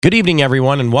Good evening,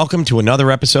 everyone, and welcome to another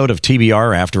episode of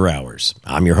TBR After Hours.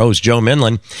 I'm your host, Joe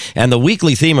Minlin, and the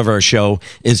weekly theme of our show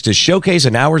is to showcase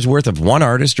an hour's worth of one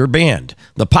artist or band,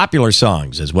 the popular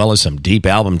songs, as well as some deep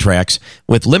album tracks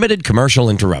with limited commercial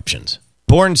interruptions.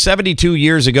 Born 72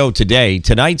 years ago today,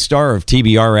 tonight's star of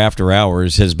TBR After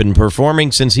Hours has been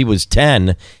performing since he was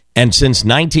 10, and since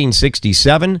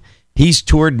 1967, he's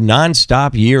toured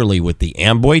nonstop yearly with the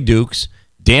Amboy Dukes,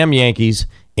 Damn Yankees,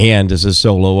 and as a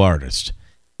solo artist.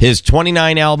 His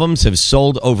 29 albums have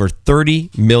sold over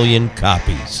 30 million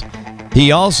copies.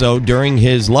 He also, during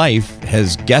his life,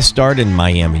 has guest starred in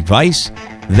Miami Vice,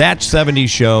 That 70s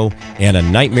Show, and A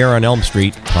Nightmare on Elm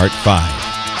Street Part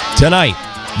 5. Tonight,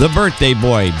 the birthday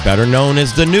boy, better known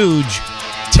as the Nuge,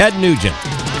 Ted Nugent,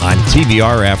 on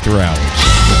TBR After Hours.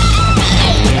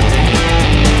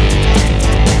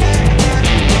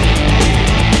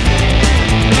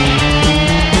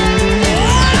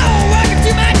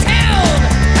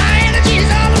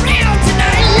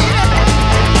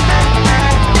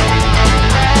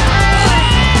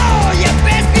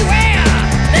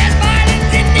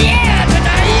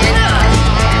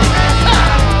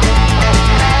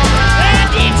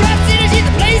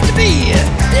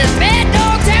 This bad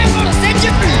dog town gonna set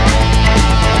you free.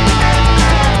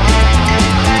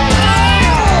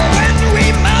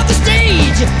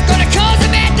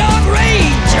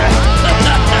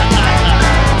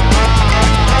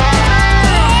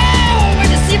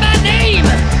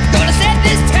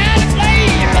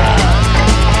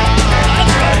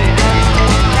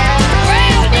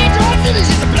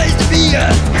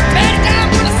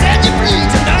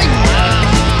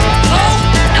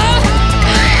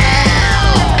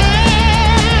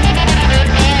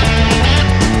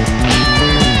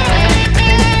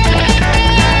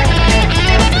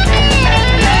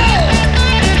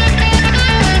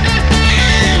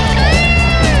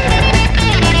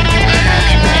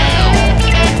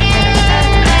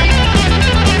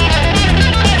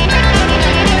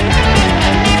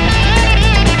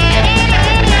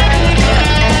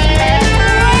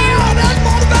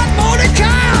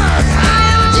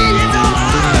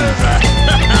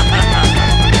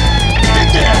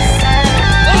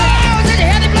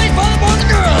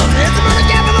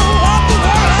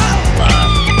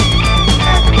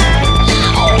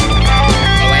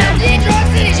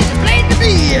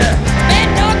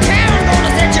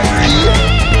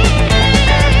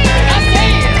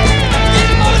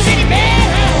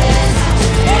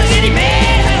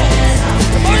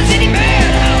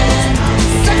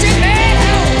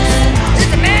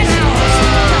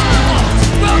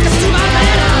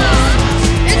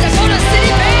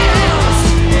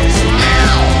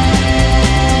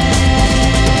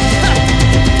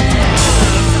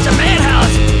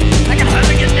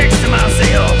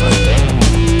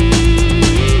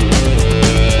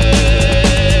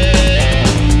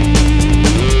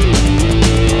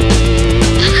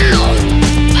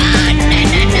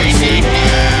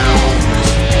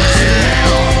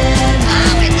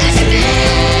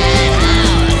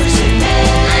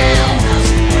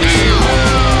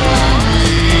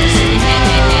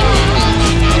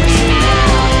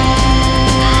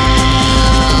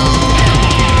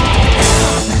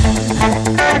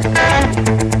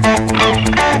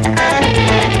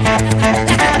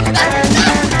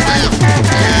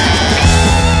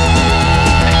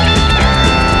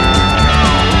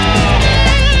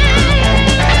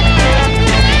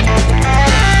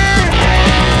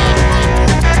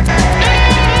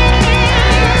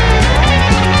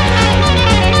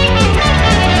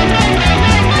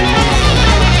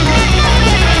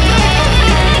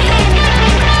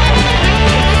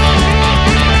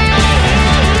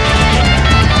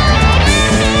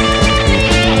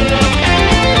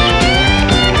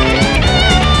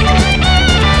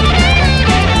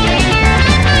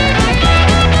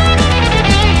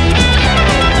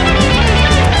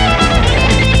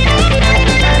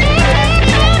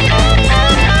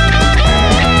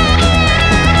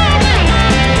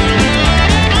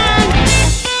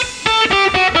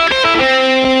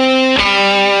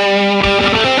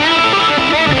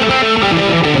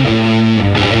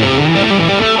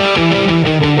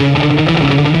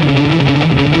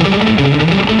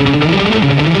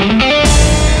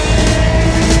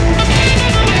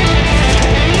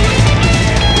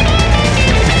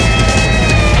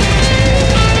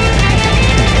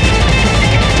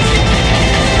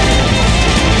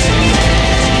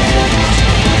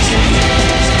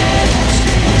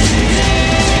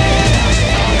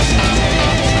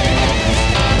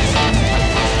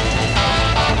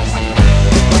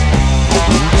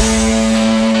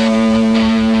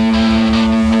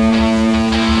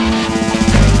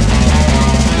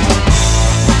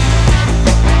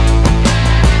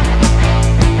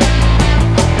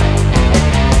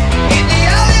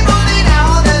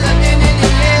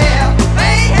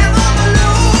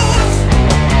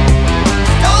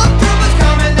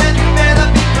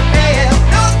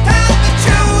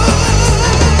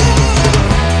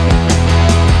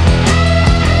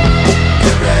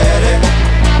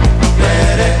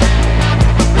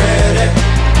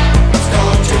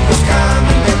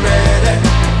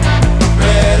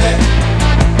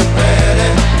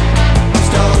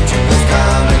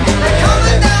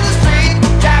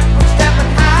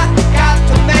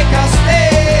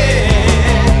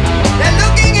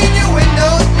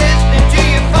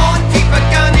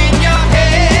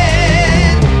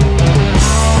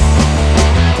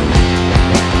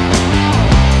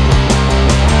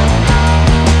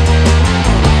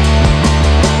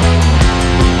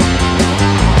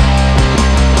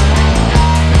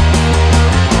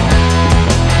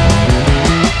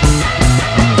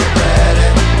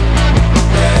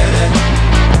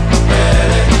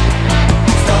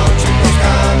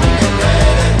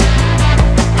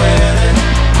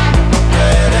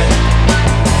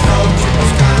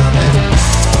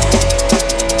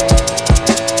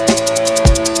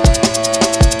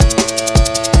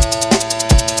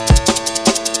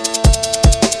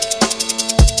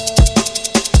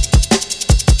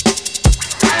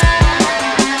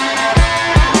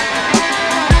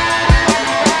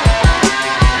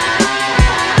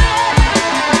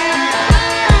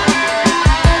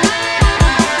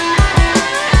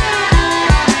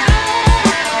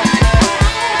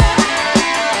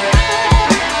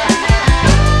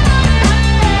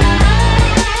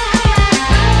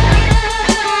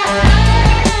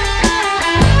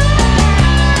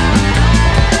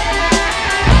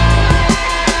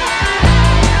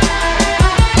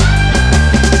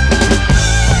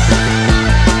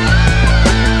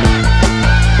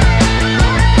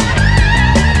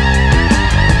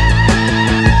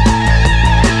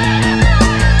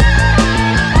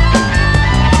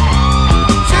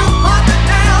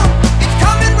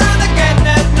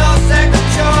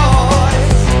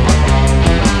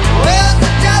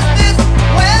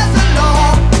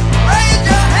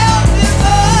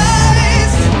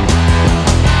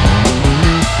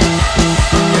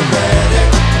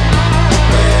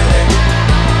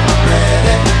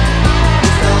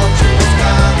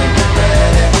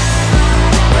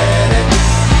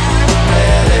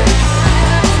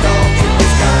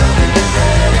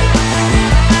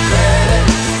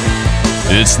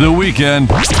 It's the weekend.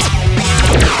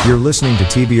 You're listening to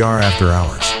TBR After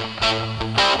Hours.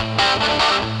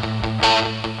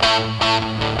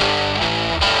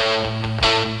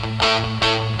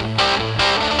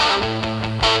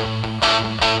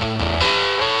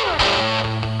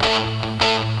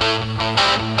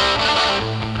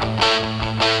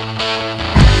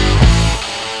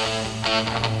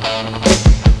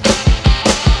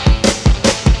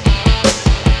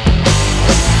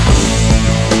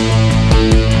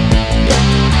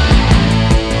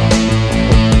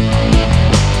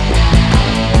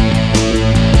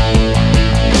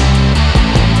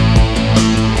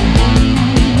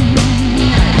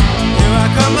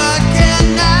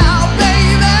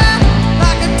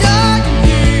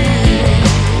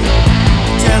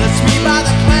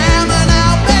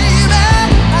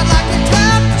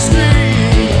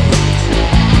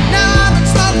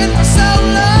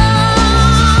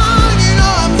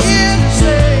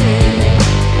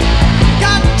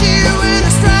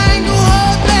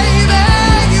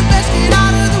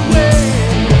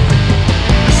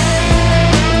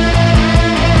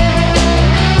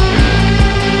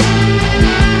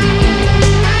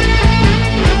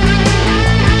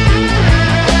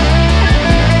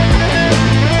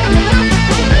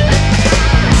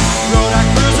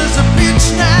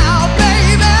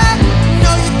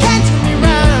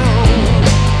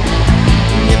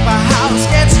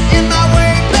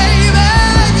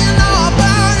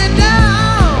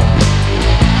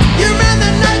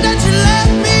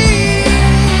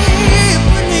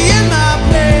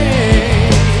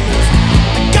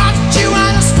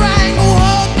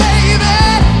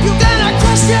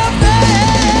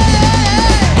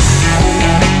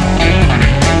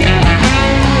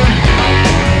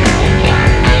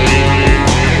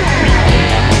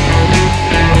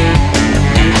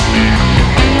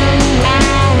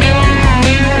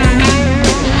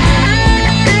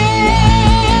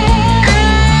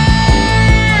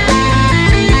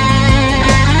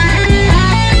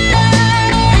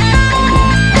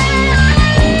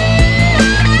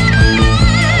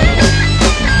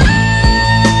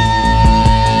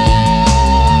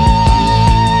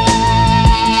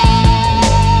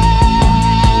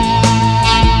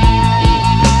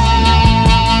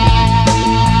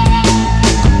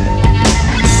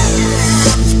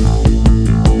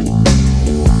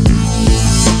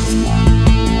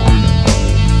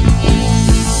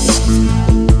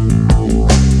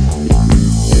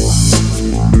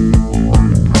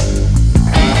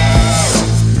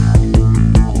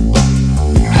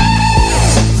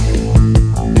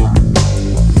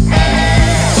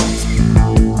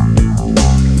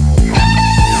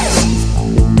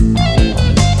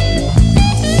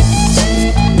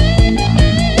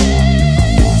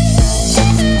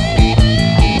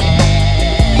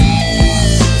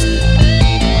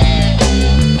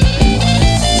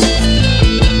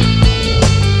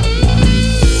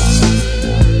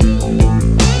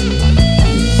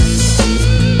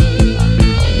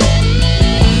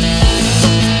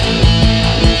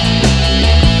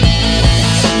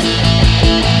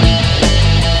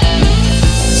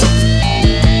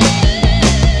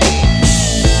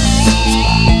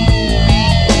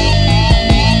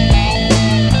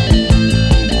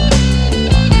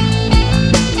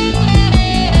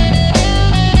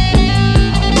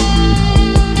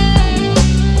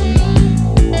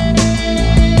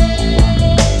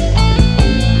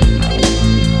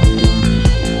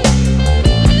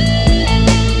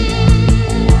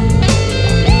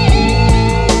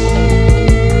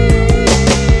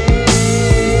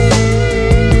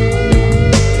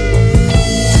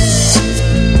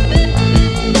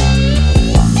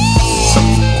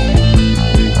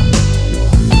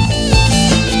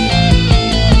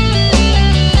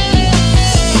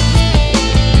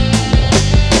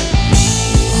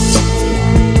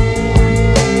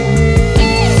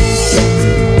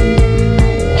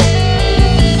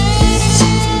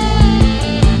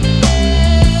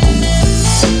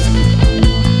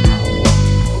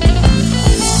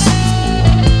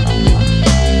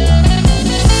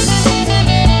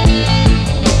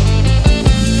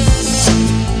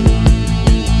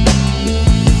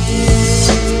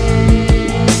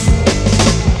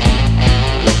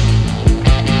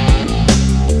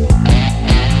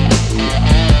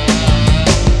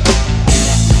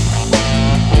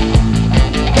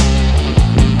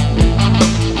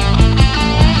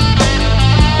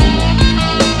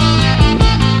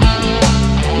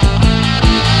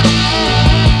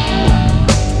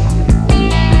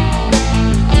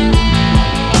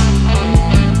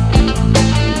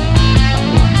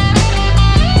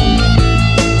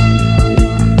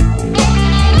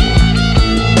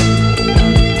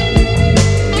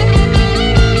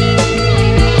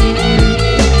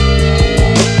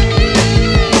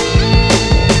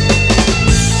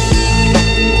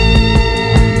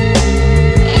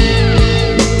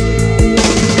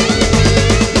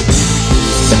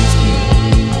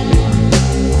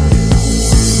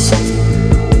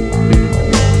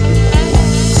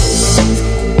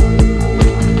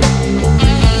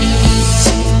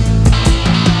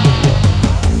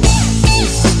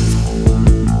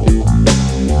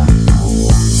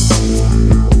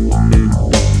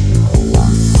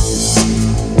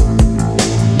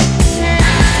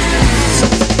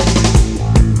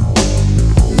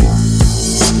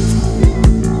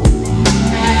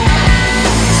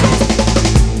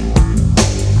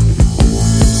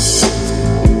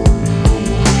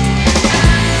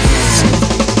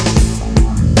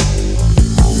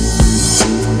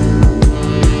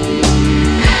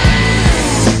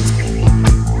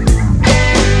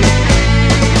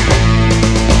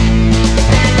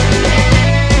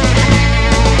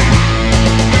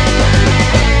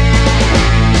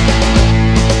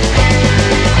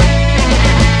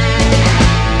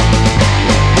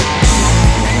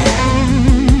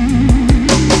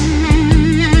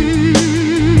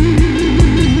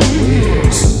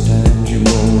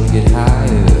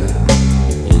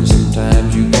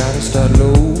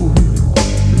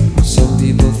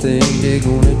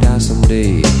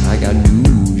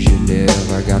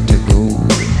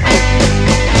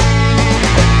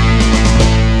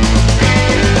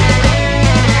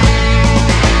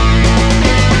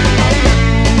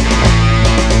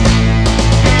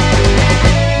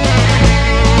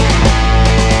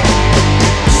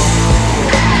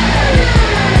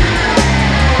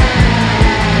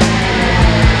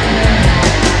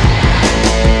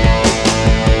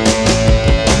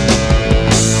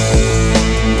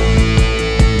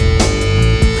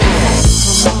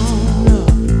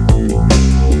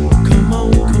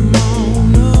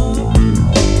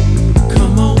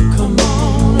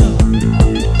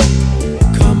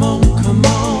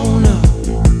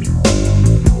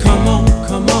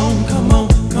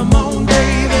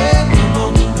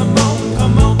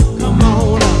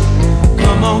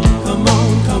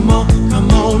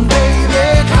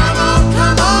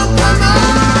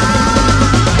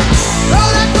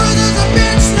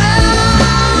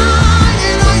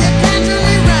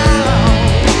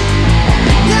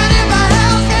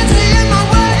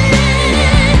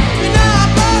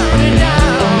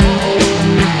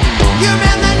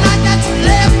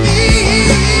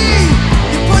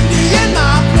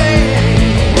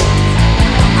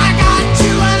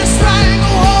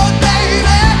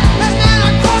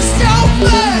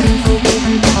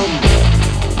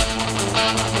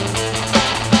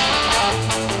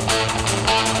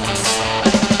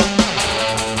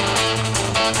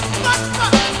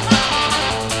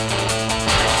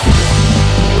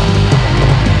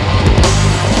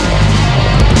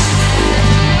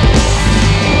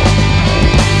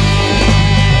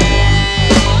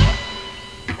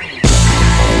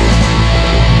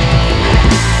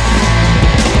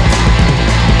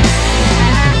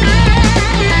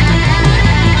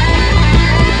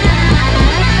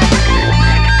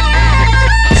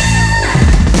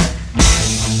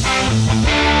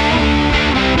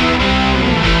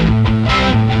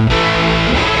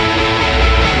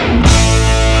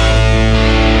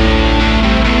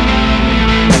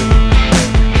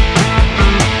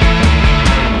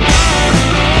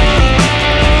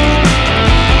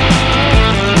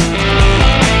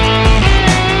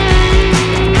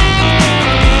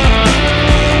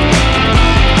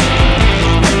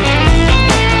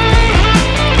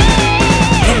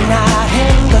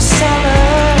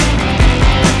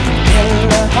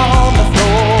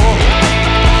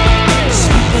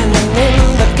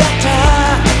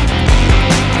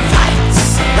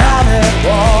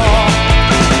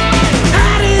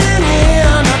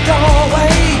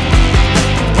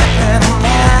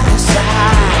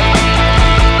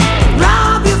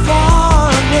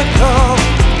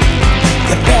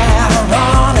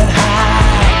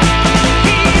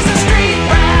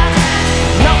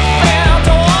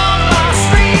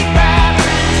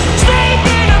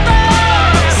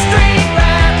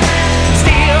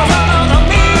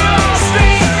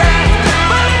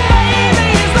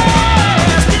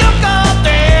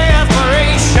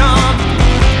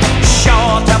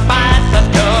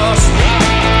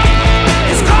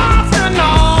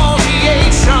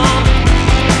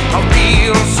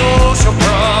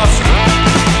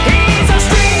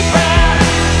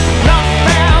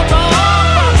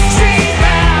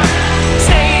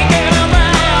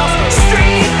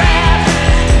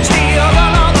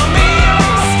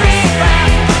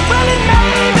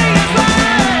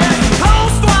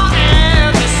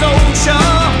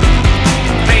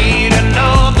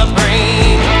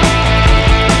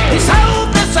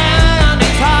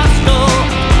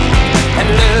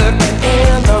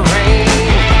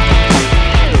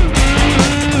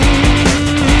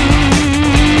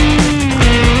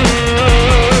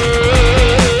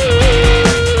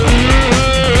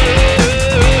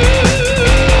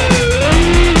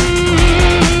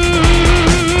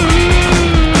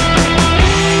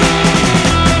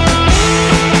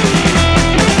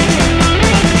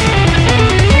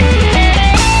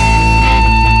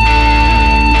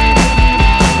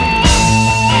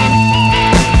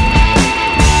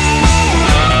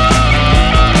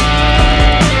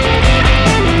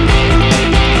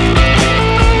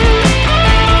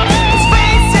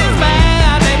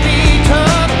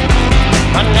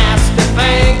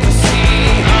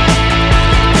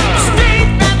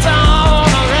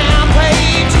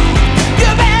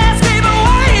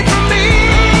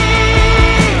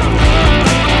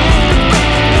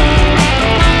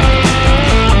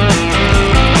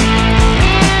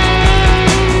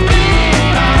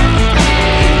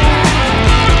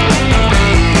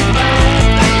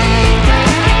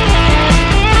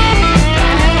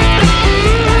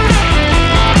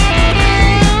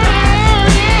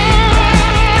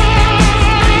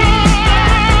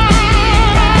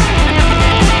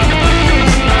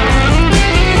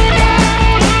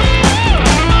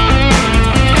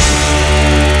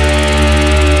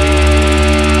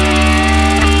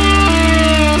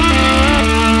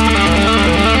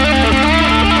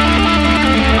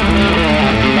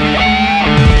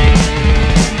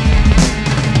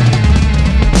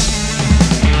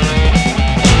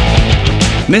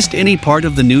 Missed any part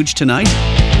of the Nuge tonight?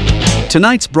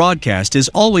 Tonight's broadcast is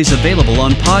always available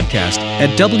on podcast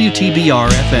at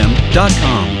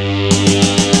WTBRFM.com.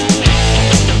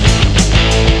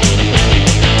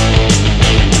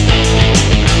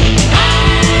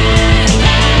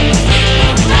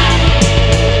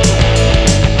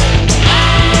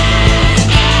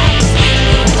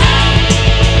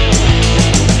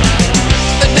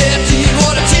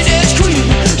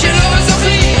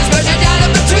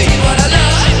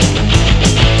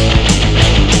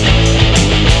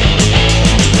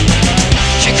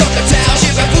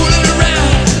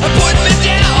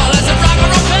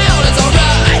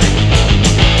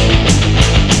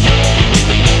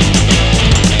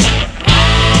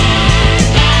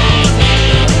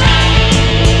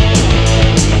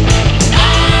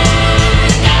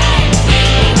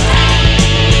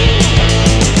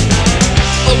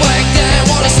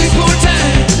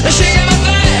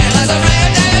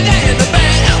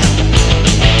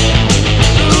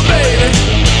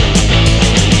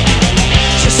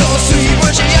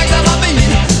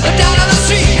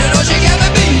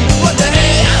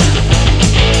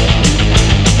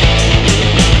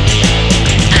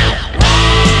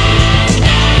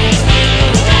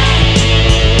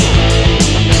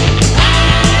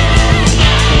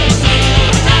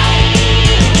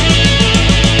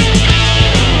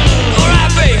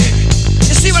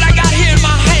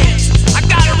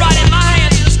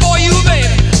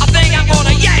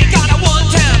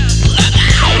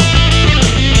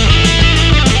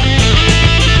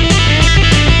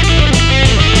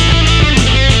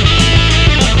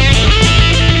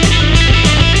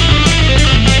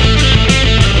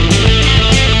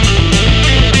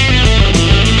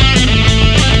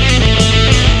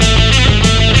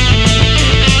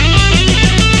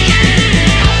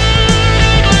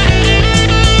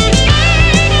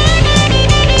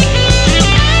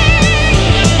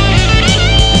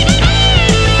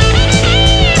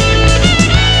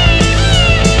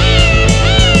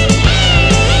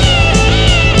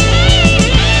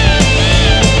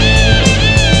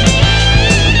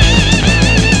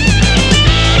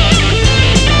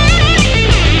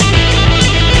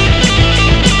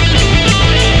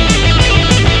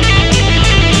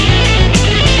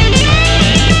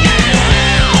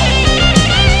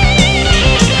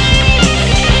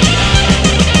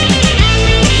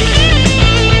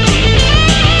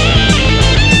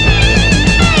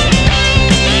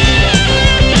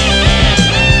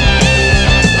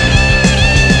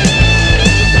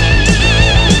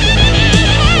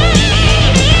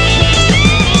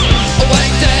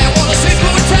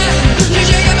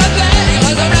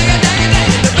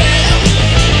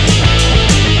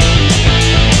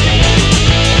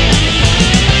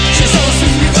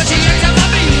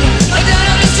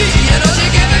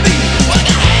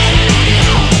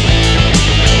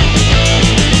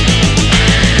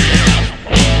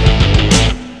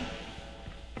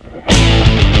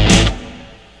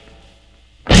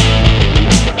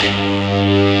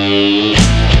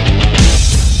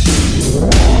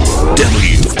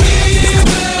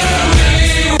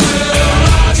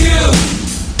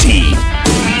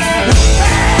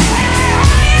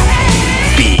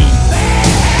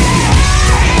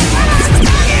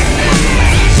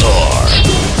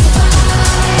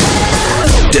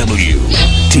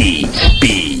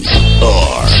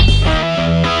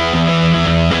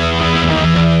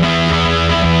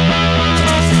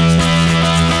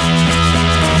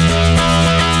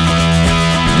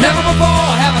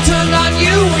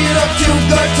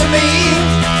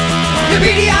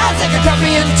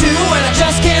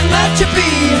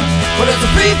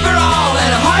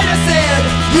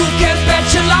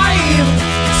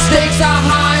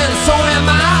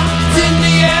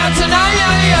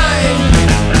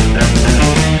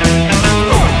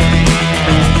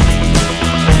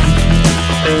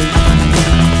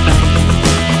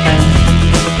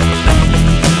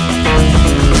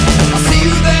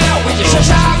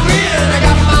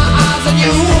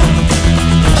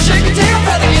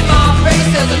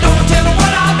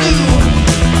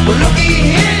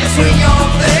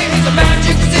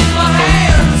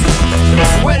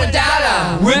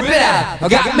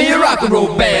 Got me a rock and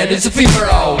roll band, it's a fever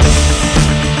all. Baby,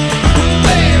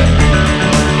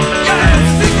 yeah,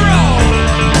 it's a fever all.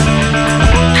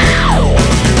 Ow!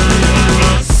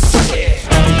 Suck it.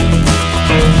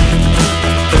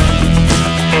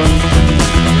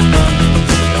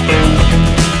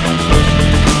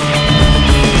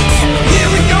 Here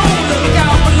we go, look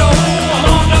out below. I'm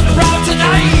on the prowl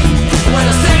tonight. When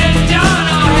I sit it down,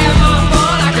 I'll have my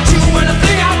fun. I can chew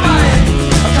anything I bite.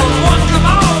 Come on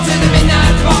to the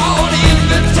midnight ball. The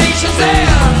invitation's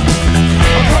there.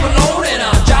 I'm coming on and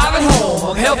I'm driving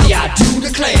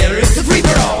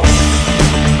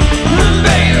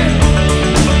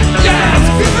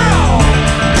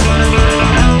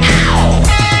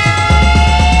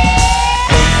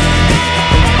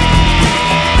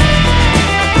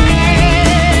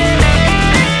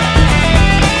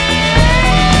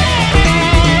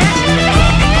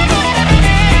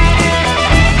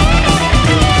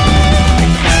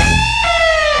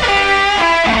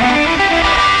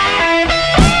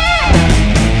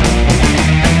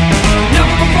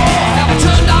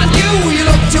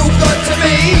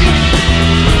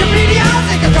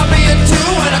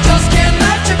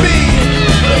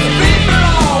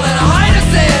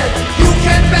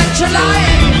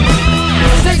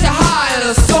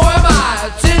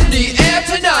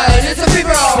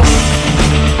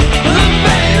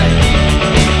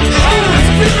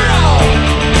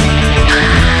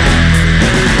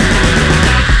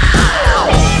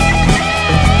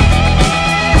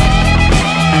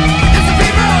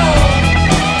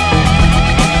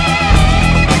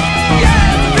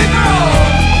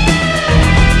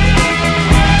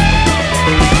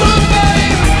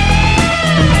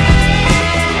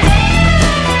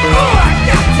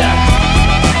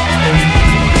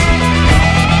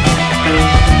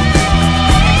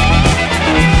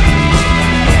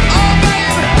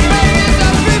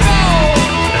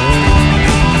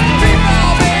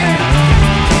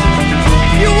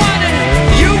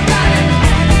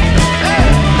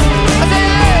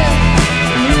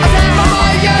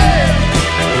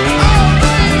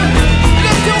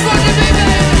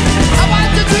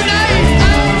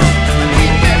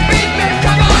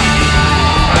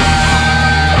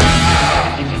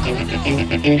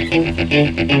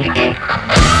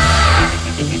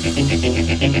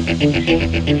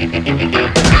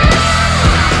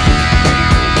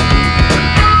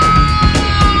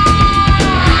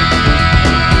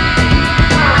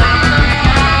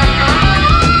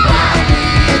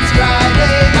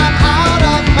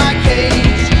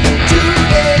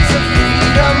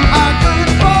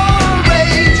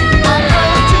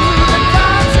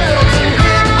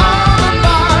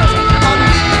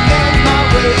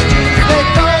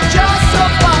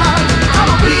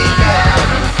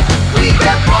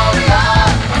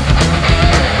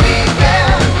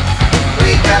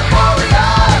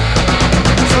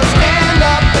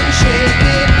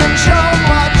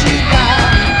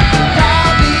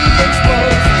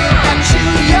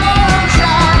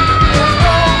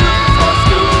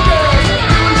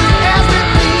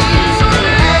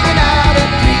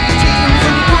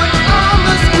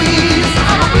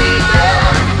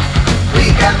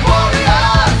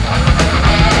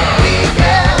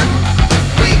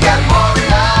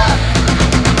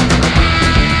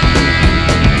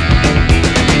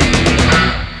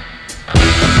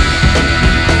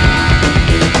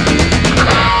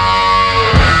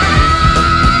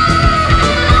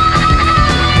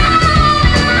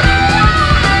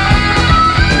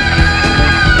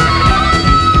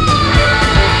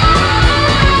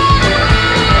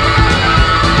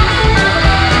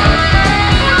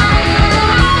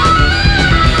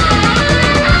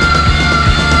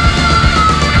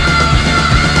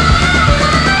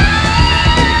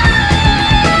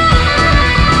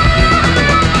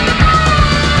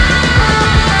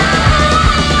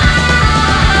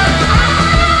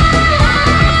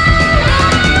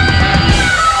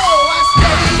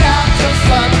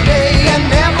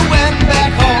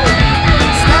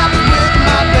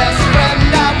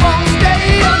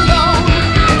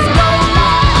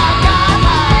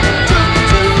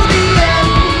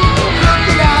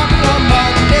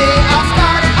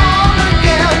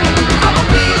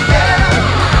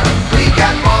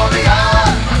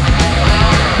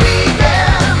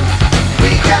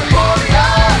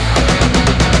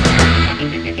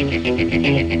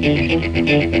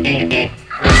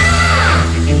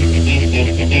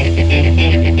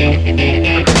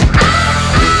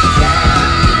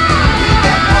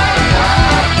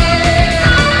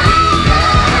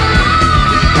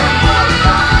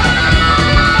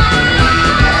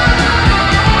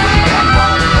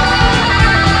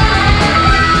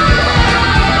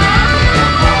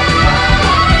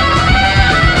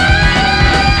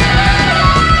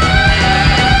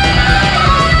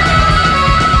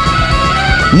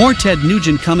More Ted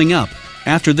Nugent coming up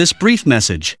after this brief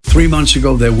message. 3 months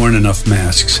ago, there weren't enough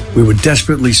masks. We were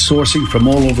desperately sourcing from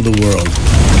all over the world.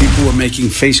 People were making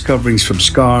face coverings from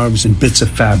scarves and bits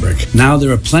of fabric. Now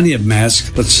there are plenty of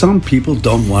masks, but some people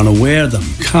don't want to wear them.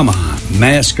 Come on,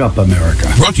 mask up, America.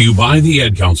 Brought to you by the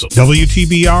Ad Council.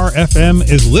 WTBR-FM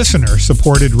is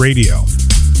listener-supported radio.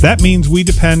 That means we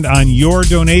depend on your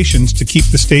donations to keep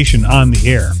the station on the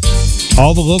air.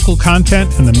 All the local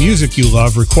content and the music you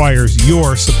love requires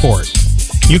your support.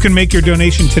 You can make your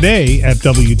donation today at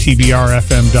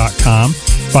WTBRFM.com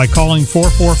by calling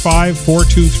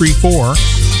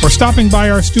 445-4234 or stopping by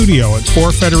our studio at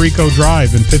 4 Federico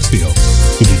Drive in Pittsfield.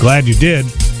 You'll be glad you did.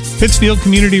 Pittsfield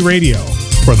Community Radio,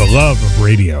 for the love of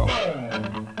radio.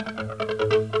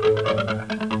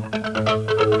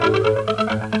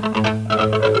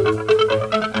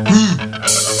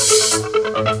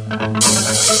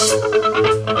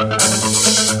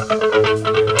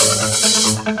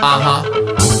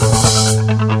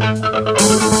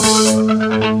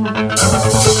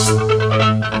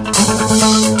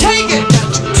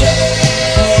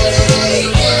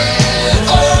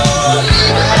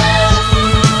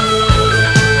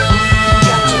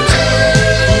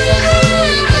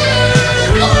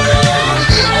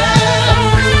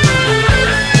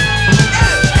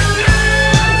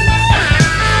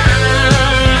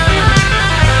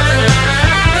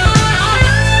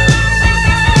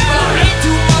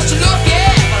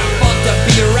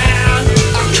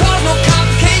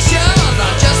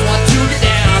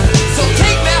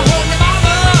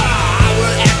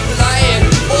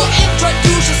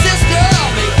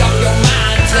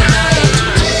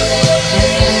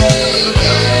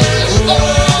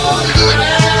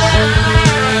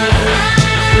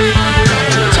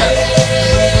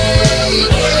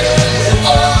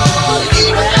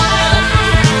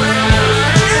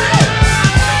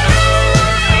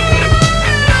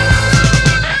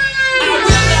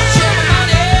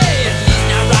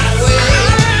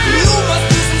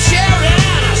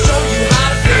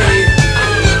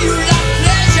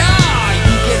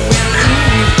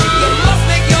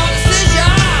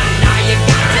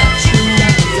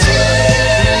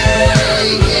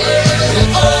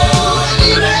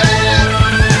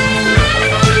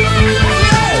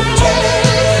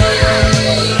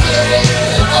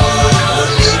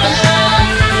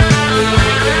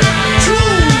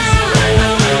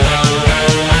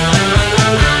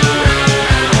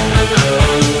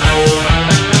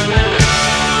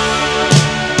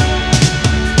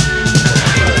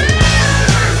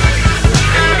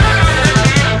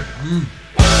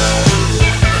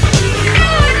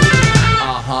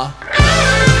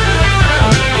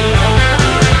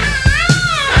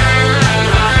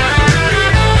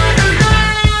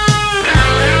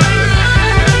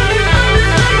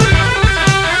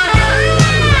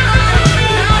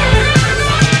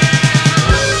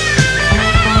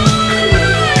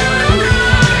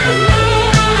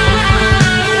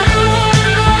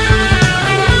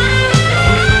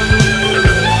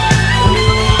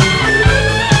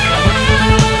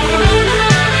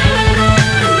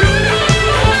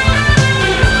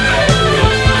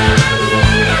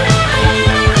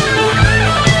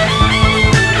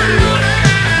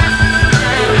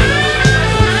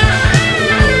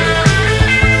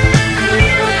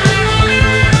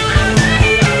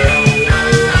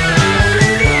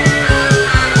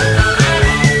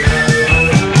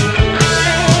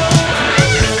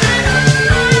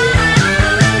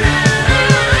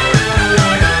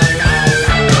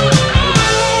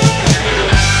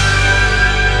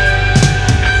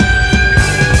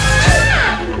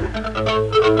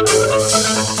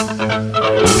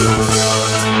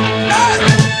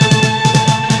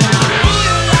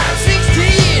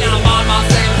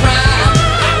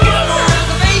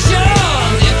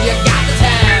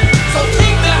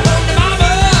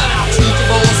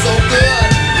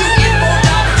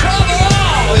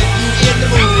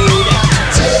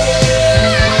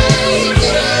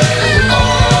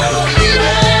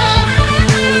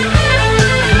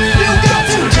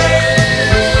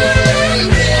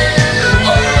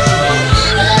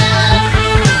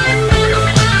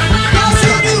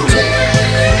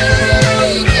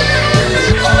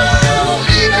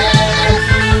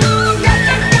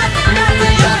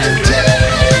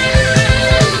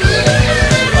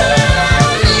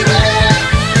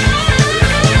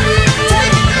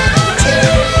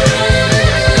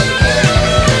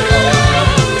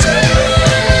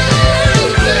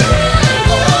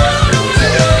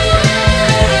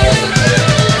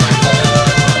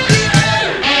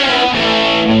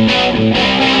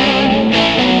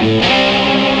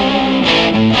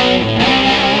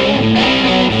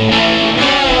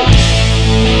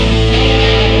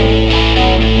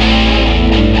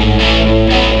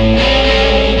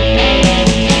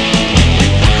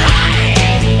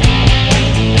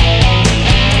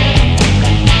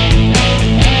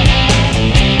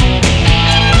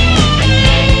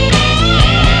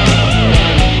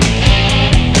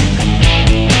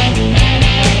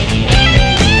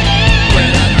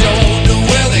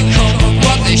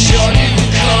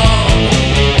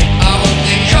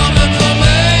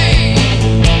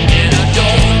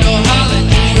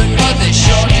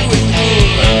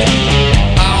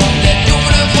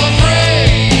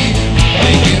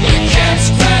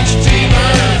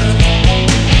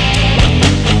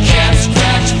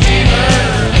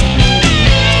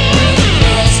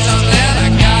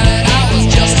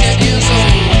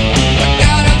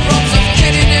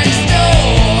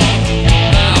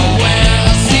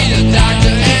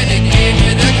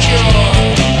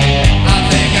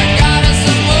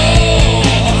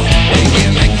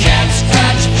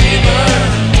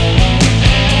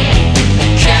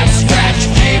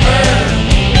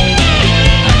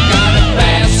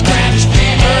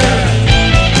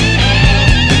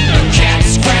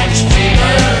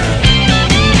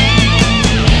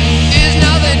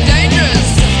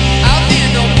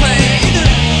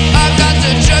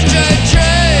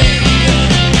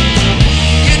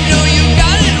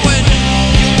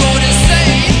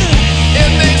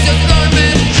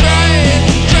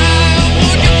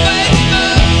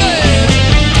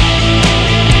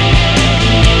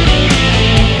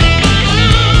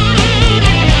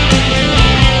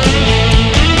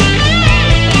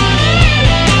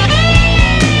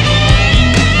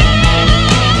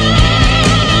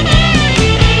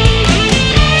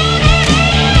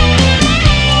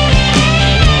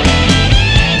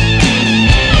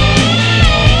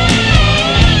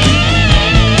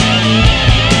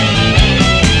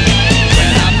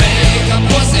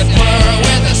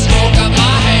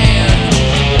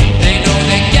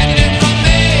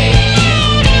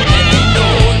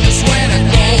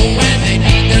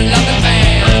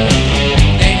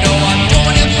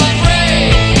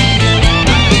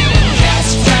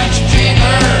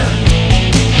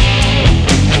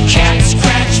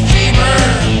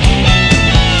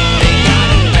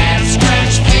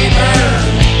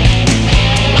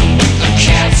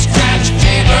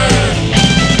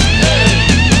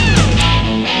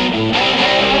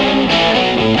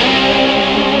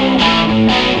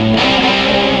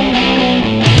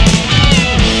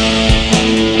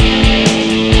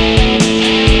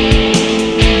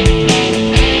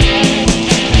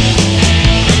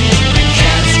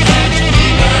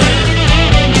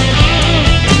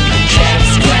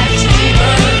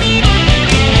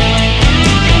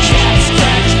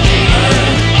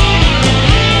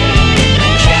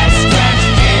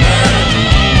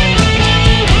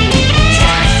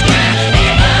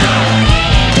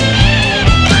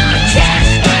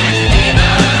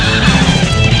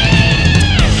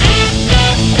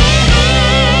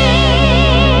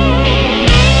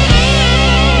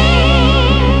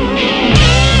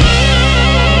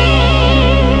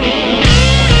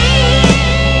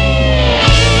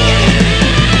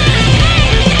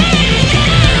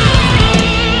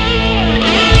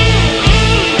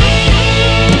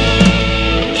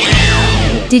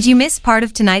 Did you miss part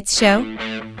of tonight's show?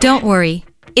 Don't worry.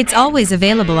 It's always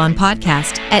available on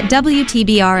podcast at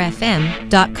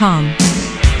WTBRFM.com.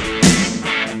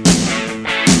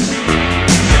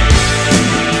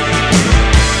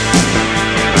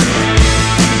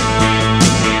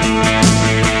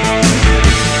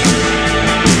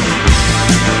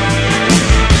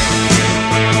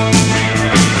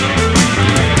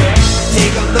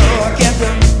 Take a look at the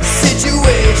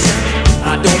situation.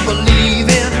 I don't believe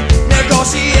in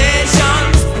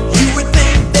negotiations. You would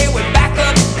think they would back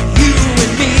up you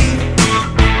and me.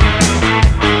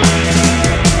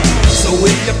 So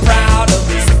if you're proud of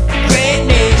this great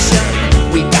nation,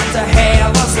 we got to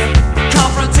have us a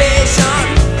confrontation.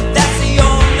 That's the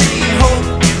only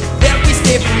hope that we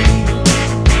stay free.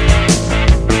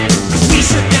 We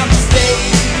should never stay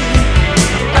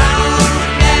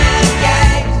bound and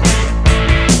gagged.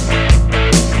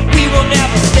 We will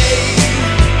never stay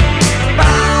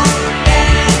bound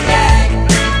and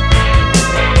gagged.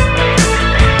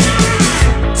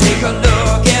 Take a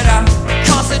look at our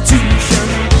Constitution.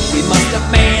 We must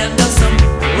demand us some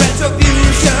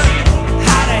retribution.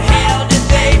 How the hell did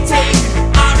they take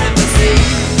our embassy?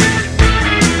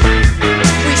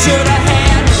 We should have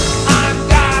had armed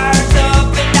guards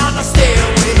up and down the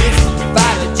stairways,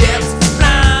 fighter jets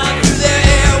flying through the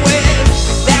airways.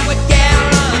 That would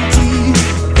guarantee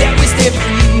that we stay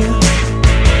free.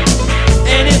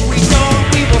 And if we don't,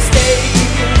 we will stay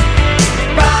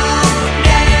bound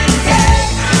and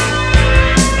gagged.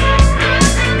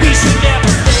 We should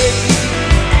never stay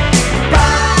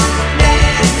bound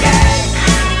and gagged.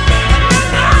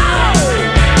 No!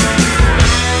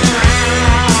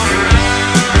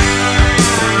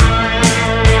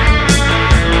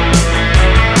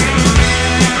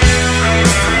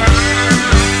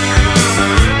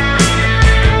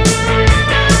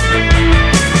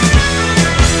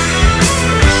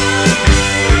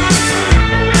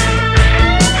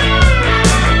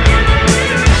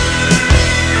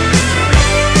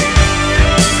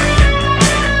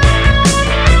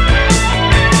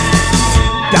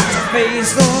 Got to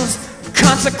face those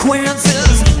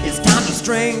consequences. It's time to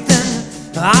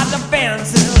strengthen our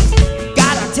defenses.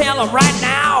 Gotta tell them right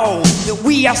now that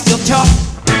we are still tough.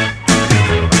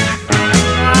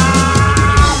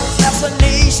 That's a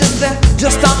nation that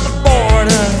just on the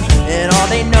border, and all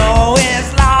they know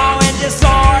is law and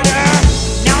disorder.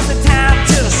 Now's the time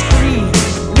to scream.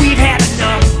 We've had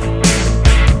enough.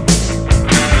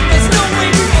 There's no way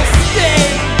we will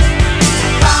stay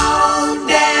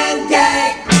bound and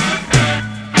gagged.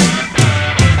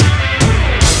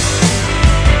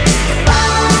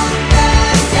 Bound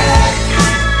and gagged.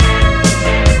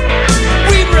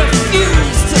 We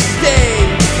refuse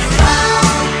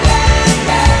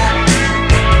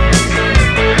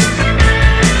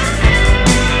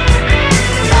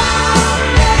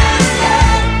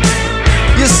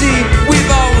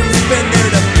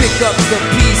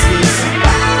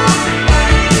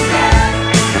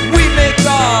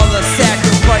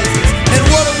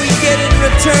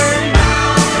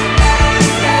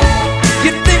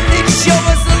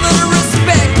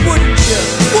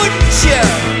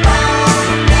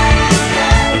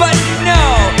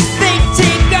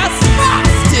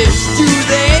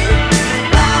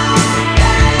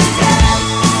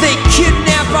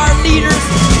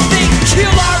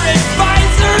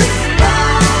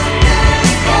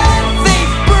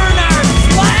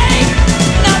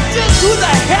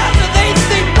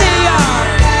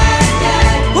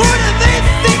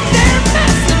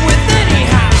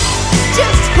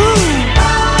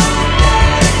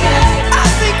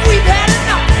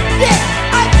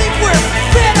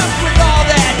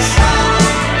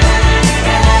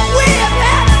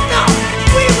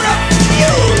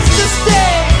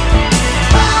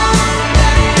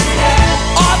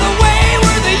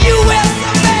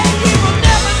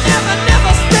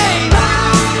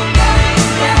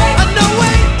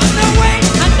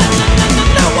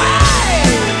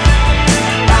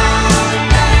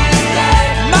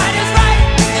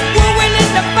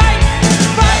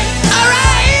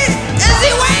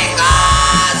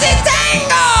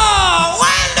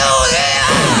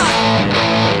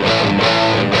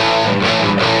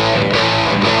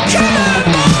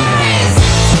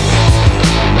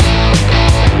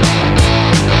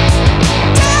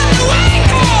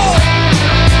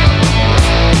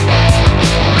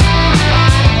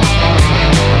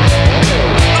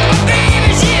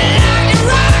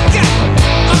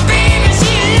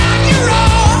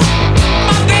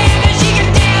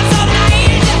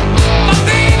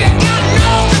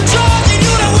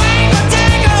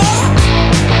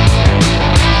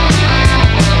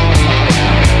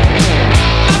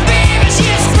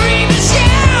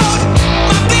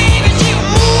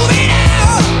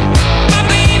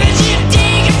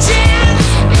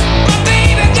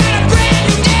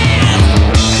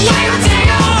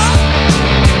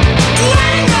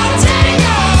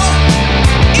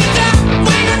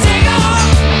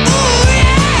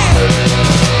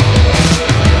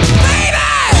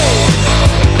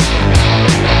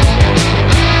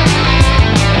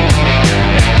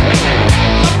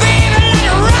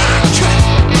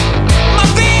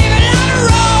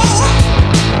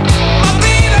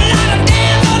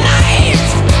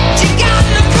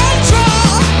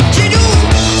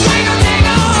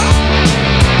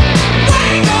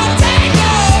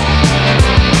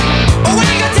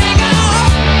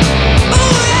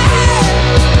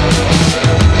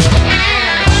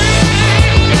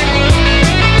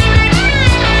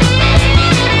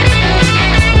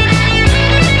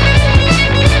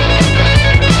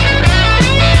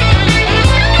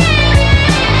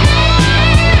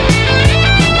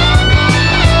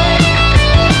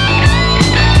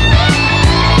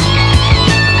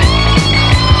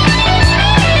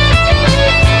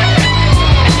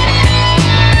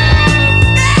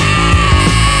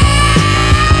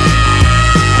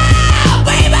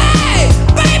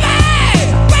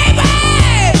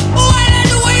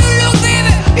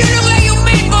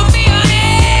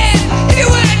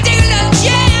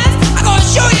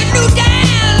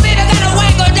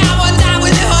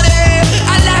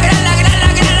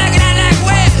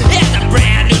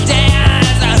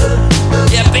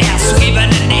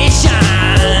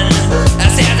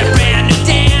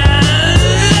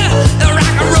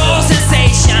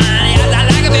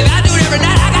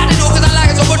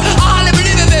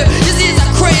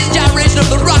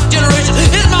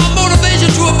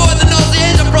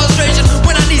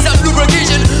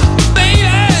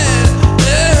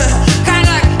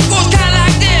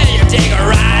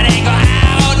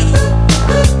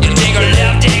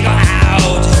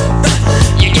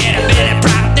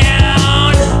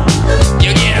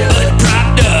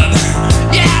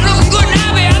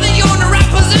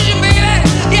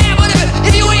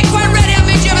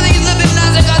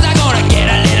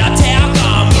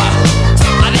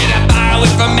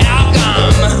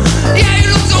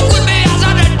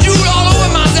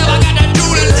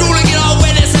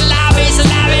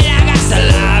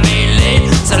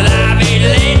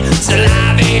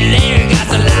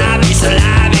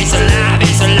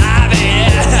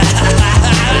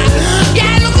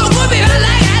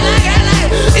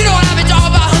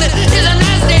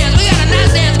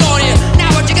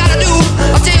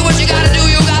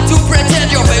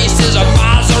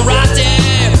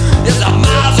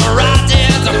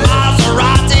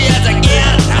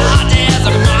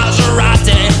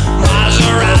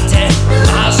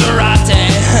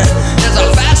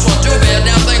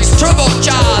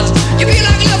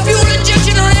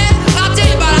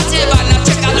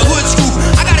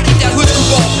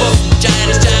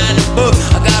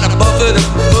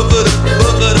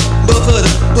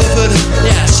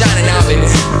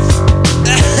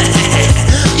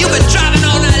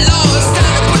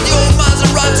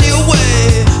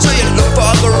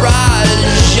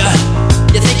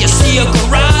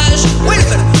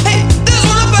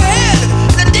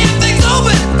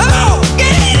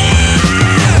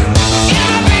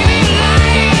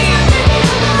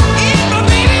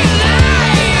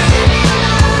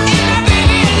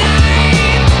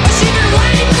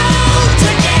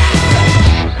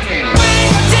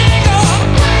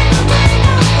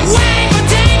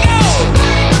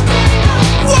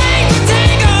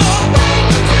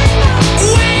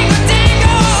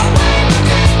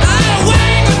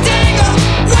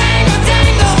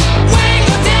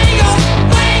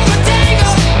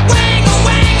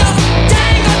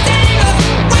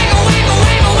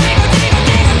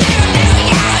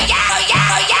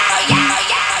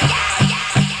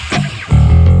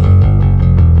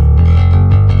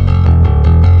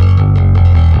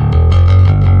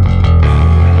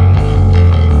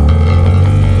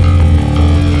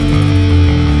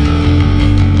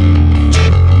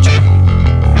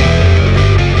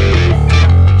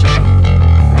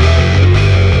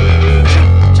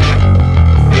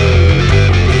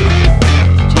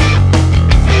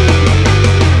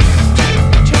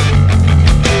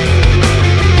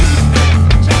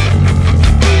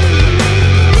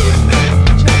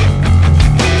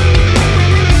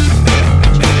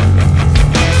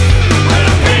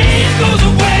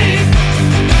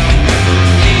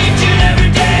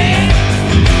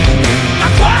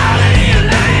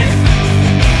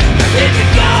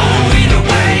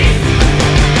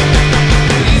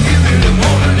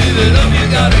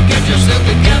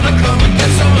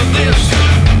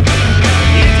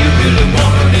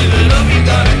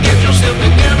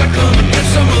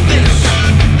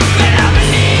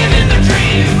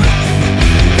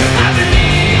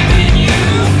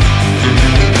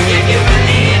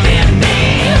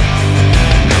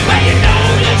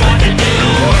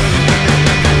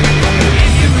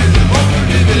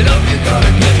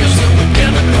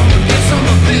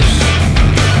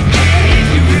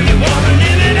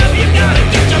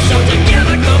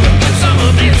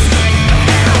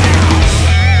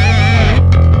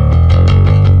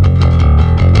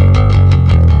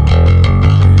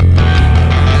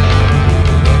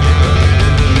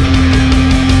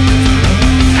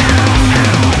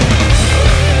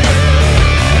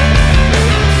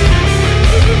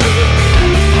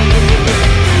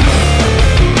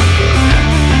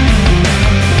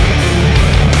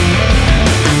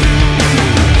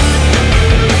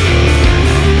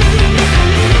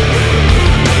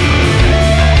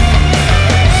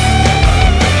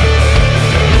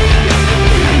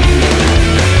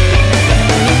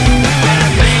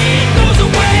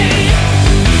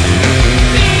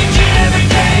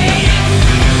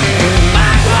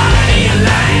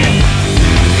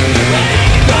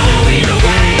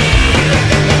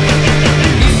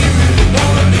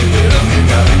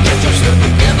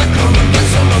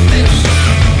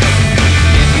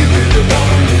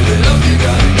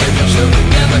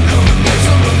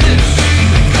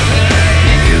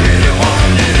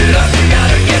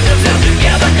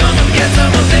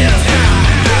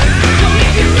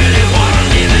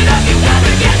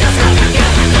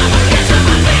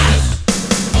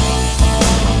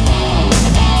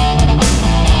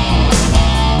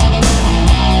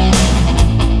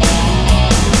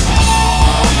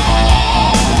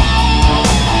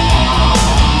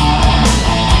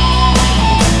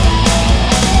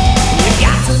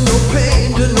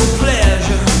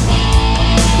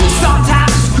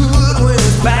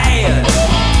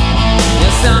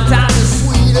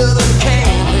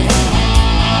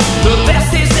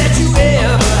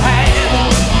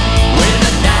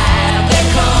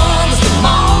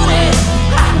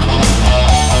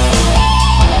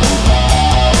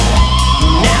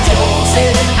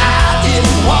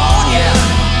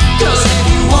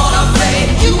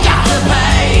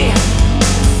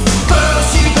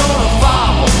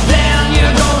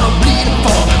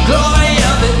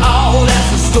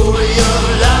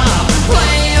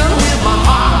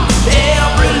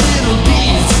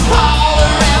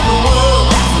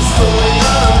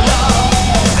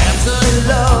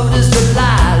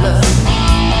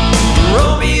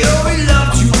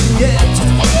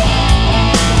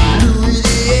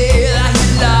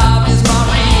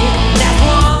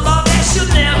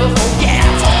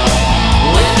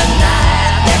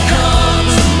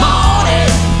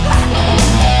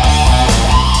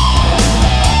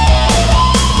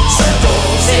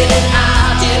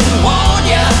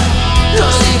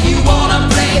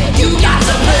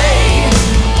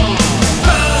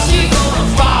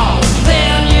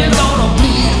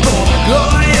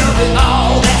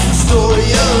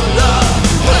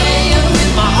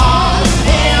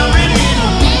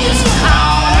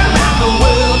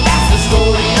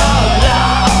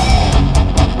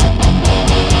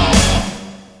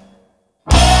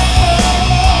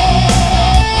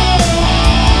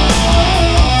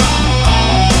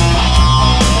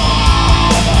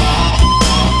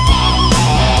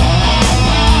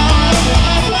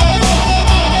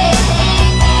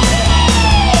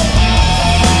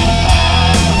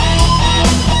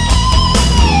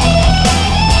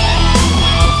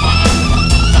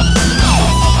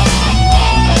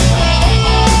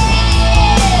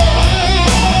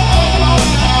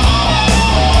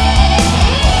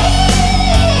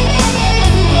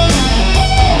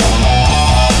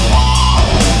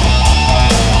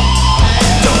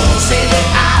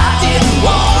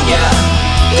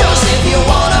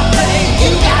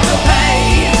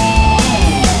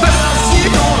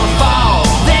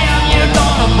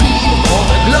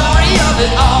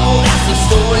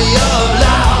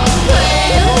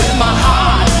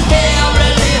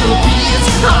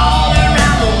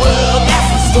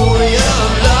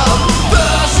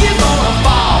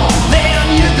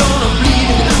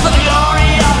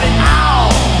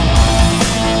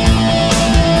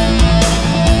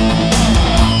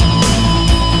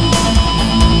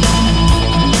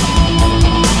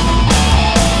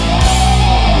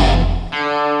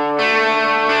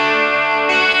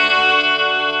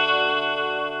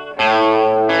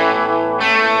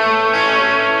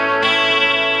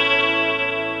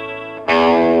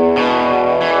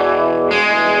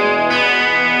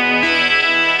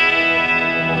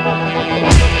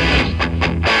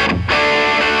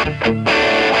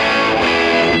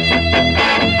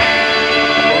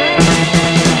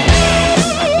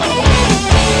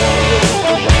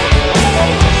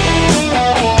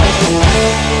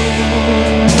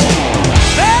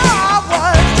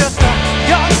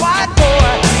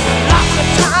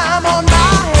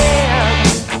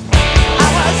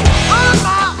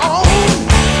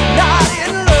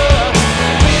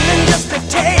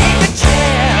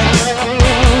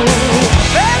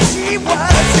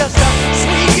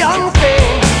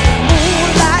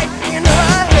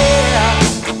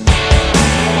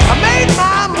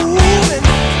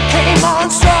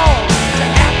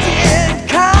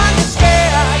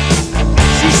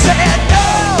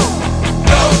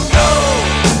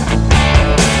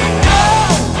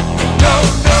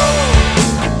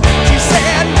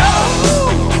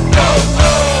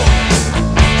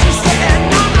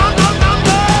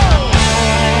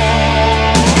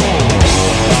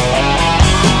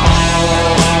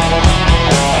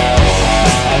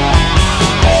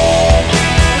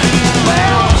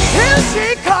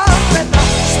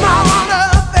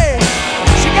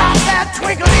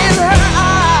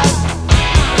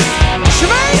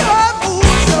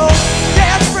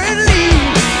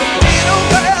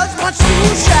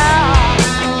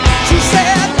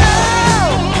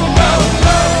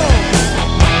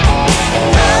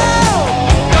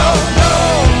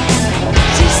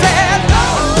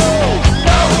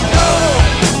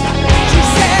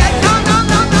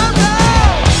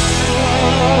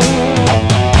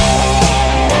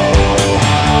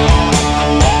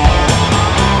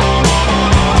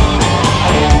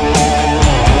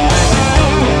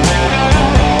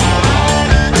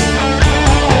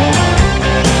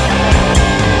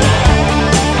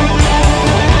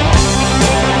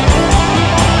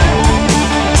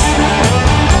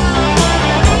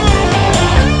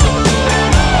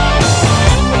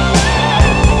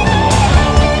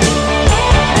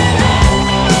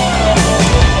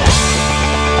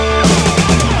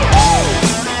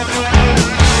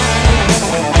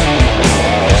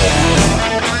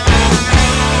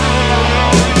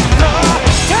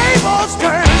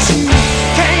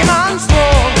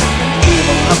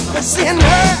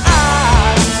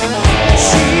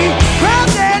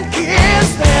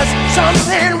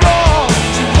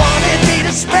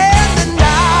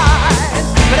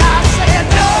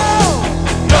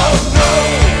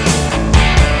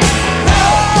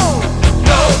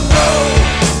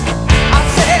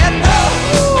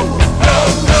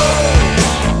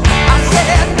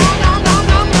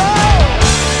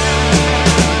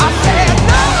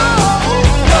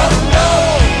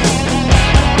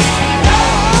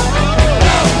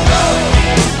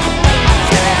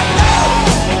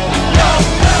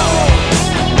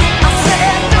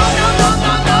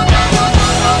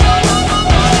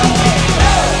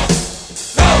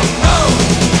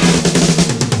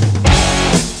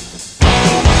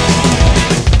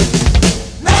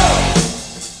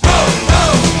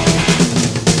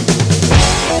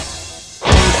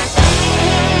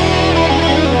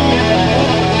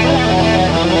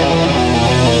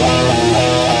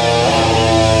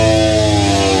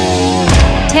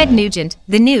Ted Nugent,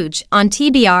 The Nuge, on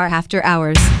TBR After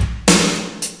Hours.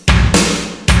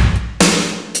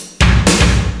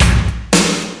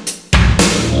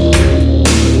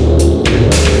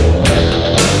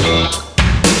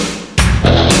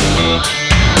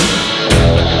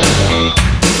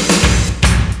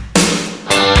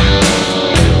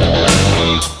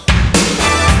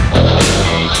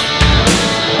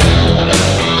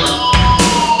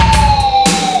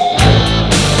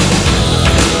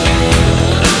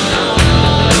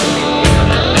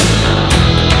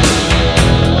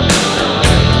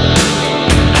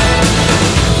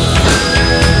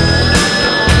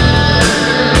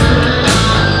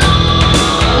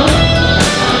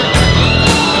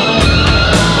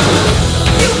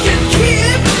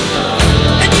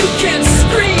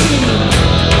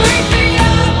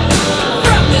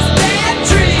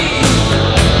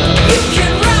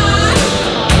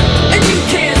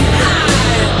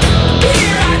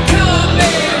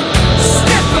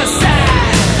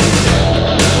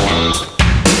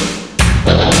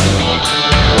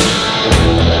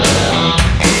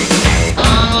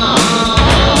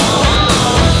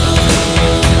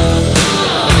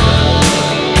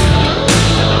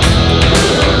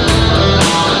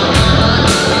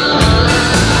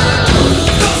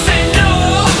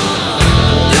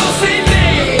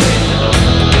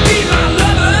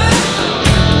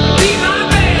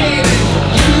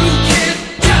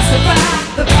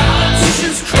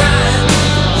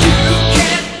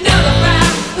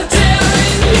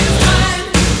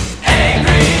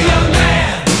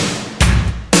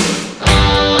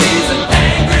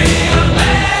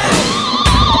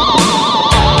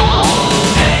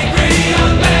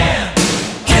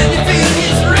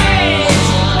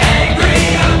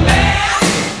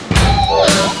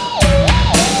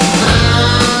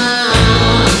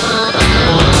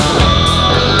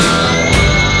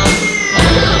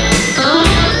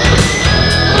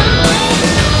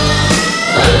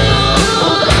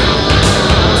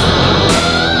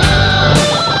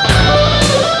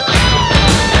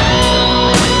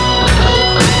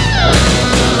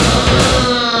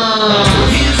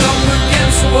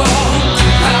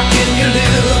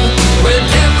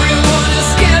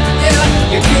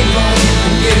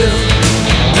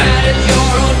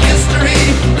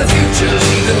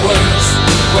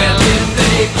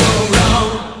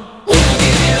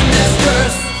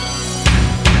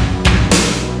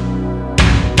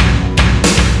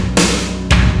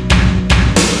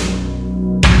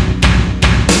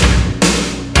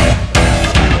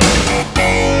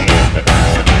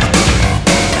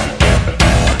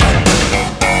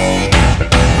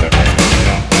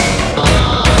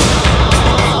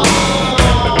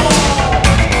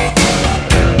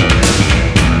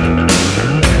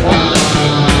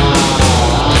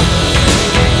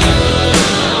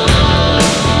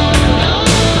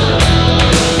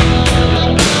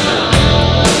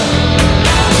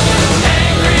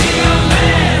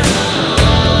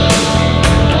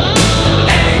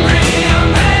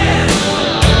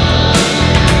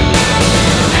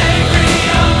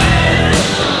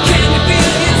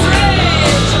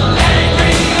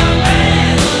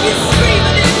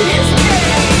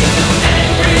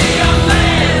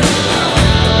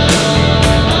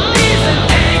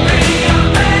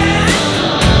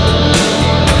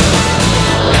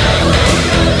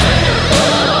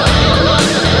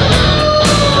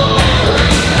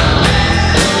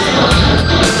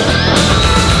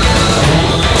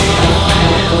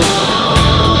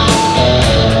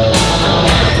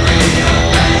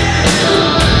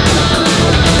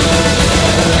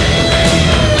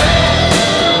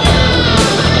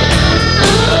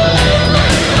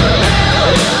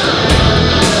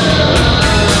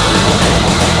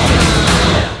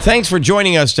 Thanks for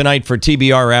joining us tonight for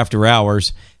TBR After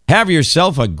Hours. Have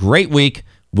yourself a great week.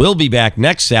 We'll be back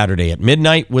next Saturday at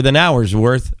midnight with an hour's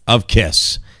worth of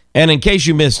Kiss. And in case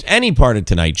you missed any part of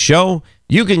tonight's show,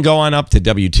 you can go on up to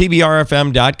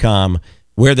WTBRFM.com,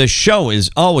 where the show is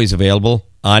always available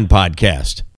on podcast.